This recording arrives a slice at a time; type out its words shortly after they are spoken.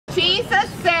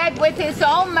with his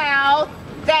own mouth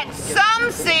that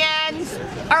some sins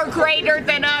are greater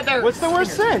than others. What's the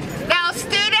worst sin? Now,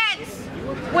 students,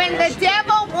 when the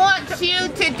devil wants you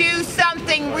to do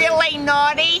something really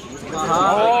naughty,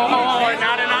 naughty.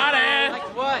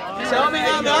 Like what? Tell me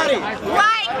how naughty. like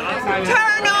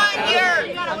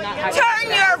turn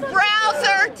your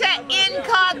browser to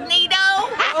incognito.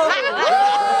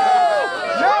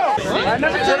 No!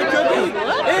 Is it a cookie?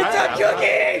 It's a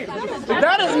cookie!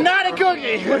 That is not a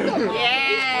cookie!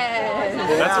 Yes.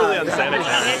 That's really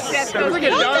unsanitary. Look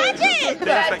at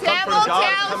The devil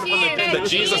tells you That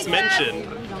Jesus mentioned.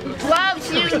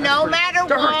 loves you no matter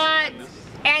what,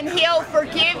 and he'll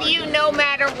forgive you no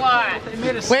matter what.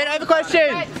 Wait, I have a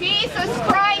question. But Jesus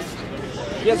Christ.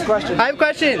 Yes, question. I have a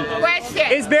question.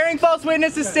 Question. Is bearing false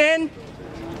witness a sin?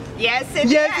 Yes, it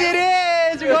Yes, is. it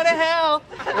is. We're going to hell.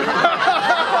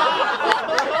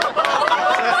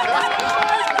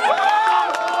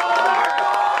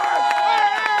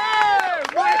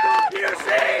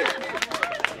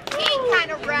 He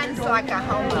kind of runs like a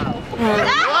homo.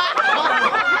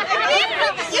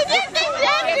 You did this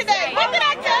yesterday. What did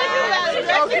I tell you about it?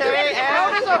 Okay,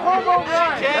 how does a homo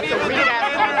run? That's a read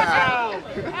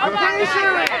I'm pretty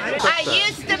sure. I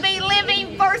used to be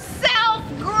living for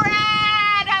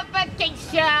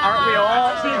self-gratification. Aren't we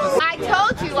all? I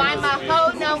told you I'm a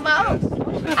ho no mo.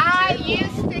 I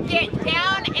used to get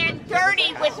down and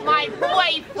dirty with my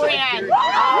boyfriend.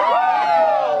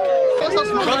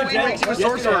 Brother James, the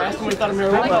sorcerer. Asked him what he thought of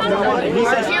marijuana. Are you a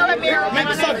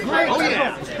marijuana? Oh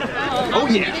yeah. Oh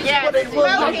yeah. Yes,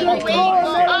 smoking weed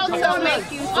will also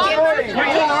make you schizophrenic.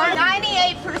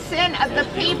 98% of the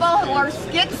people who are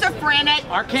schizophrenic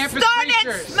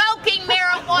started smoking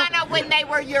marijuana when they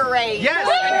were your age. Yes.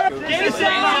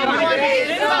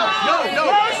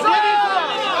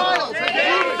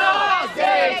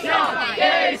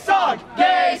 Gay song.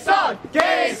 Gay song.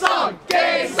 Gay song.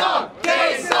 Gay song.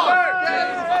 Gay song.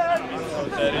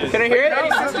 Can I hear it?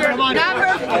 Number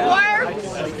 4 is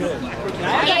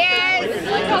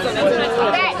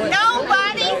that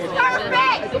nobody's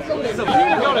perfect.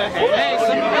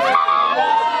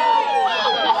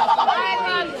 I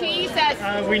love Jesus.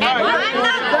 And I'm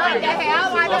not going to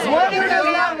hell. I don't want to go to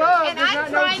hell. And I'm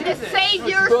trying to save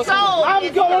your soul.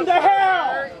 I'm going to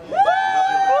hell.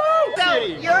 So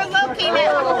you're looking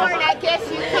at porn. I guess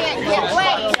you can't get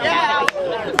laid.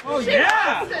 Oh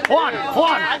yeah. One.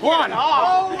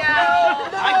 Oh no.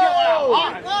 You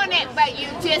want it, but you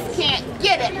just can't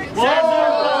get it.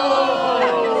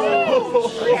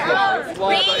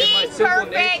 Be ye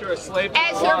perfect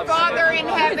as your Father in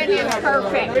heaven is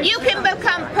perfect. You can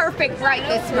become perfect right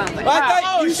this moment.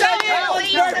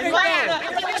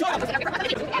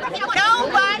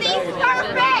 Nobody's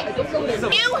perfect.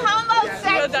 You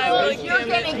homosexuals, you're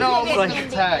getting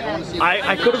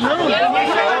I could have known. Do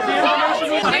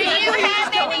you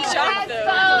have any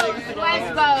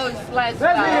lesbos?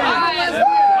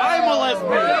 I'm a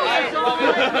lesbian.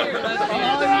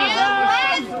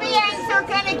 You lesbians are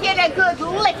gonna get a good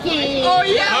licking. Oh,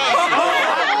 yeah.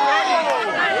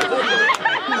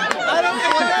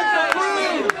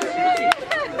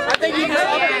 I think you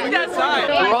can that side.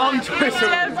 Wrong choice.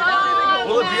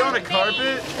 Will it be on a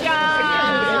carpet?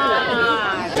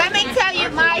 Let me tell you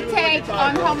my take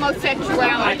on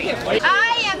homosexuality.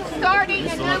 I am starting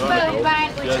a new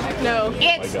movement. No.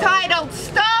 It's titled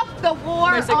Stop the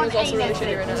War on Anus.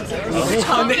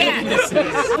 Some of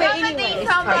these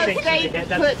homos, they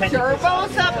put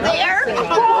gerbils up there.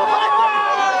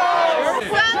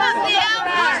 Some of them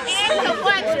are into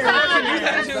what's called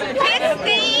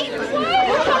fisting.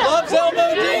 Loves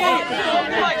elbow deep.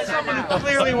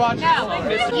 Clearly watching. No,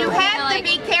 you have to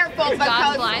be careful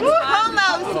because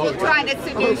homos will try to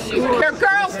seduce you. Your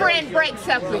girlfriend breaks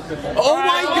up with you. Oh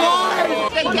my God!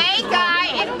 The gay guy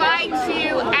invites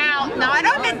you out, not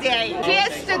on a date,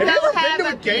 just to go have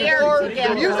a beer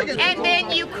together. And then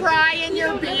you cry in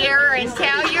your beer and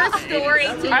tell your story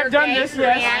to your gay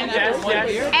friend.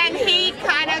 And he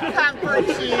kind of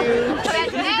comforts you.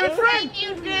 But next thing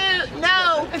you do,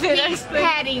 no, he's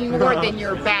patting more than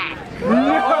your back. I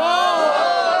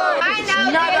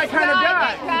know Not this that kind of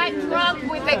guy that got drunk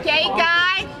with a gay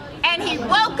guy, and he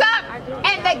woke up,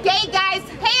 and the gay guy's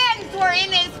hands were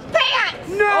in his pants.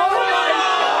 No!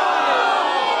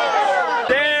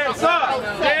 Dance up!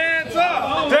 Dance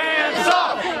up! Dance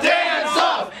up! Dance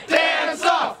up! Dance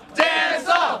up! Dance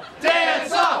up!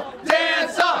 Dance up!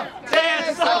 Dance up!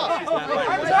 Dance up!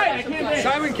 I'm sorry, I can't dance.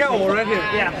 Simon Cowell, right here.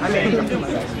 Yeah, I mean.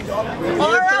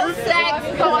 Oral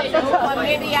sex causes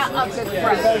chlamydia of the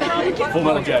throat. Full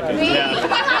Metal Jacket. Yeah.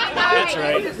 That's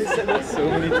right.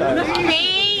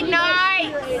 Be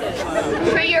nice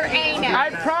to your anus. I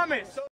promise.